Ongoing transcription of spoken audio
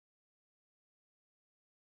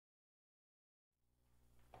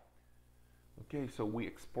Okay, so we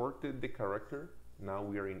exported the character. Now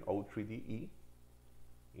we are in O3DE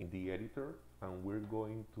in the editor, and we're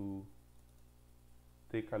going to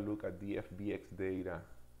take a look at the FBX data.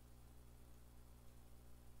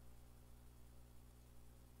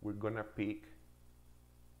 We're gonna pick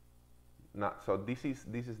now. So this is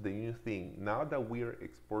the new thing. Now that we're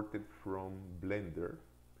exported from Blender,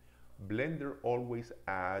 Blender always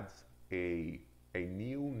adds a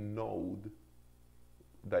new node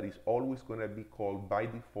that is always going to be called by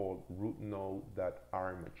default root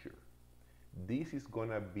node.armature. This is going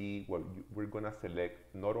to be what we're going to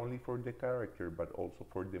select not only for the character but also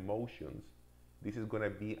for the motions. This is going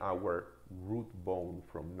to be our root bone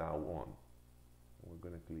from now on. We're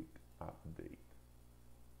going to click update.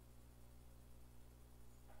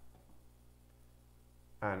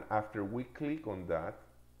 And after we click on that,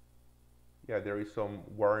 yeah, there is some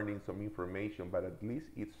warning, some information, but at least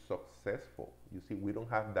it's successful. You see, we don't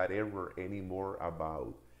have that error anymore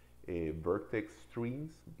about vertex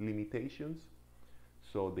strings limitations.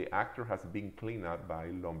 So the actor has been cleaned up by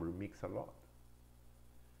Lumbermixalot.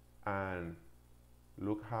 And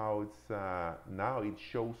look how it's now it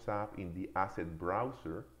shows up in the asset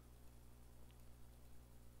browser.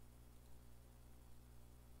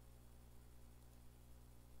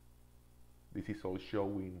 This is all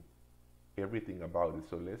showing everything about it.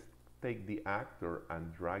 So let's take the actor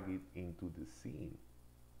and drag it into the scene.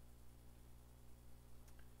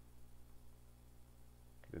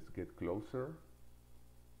 Let's get closer.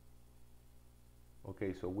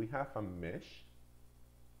 Okay, so we have a mesh.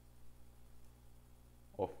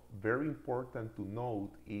 Very important to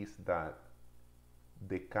note is that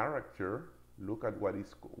the character, look at what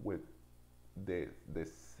is with the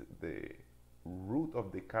root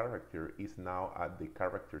of the character is now at the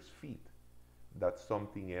character's feet. That's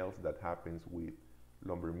something else that happens with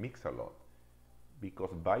Lumbermixalot,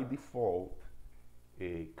 because by default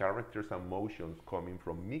characters and motions coming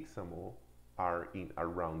from Mixamo are in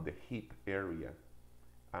around the hip area,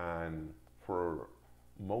 and for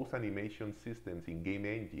most animation systems in game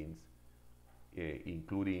engines,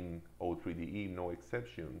 including O3DE, no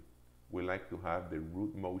exception, we like to have the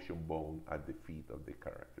root motion bone at the feet of the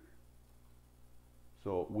character.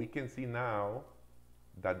 So we can see now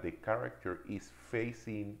that the character is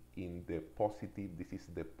facing in the positive, this is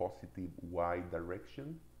the positive Y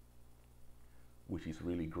direction, which is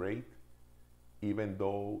really great, even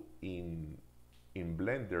though in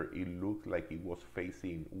Blender it looked like it was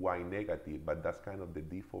facing Y negative, but that's kind of the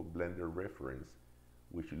default Blender reference,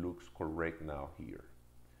 which looks correct now here.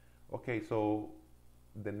 Okay, so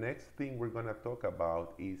the next thing we're going to talk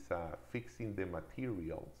about is fixing the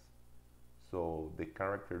materials. So the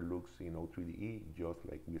character looks in O3DE just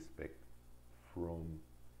like we expect from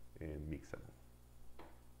Mixamo.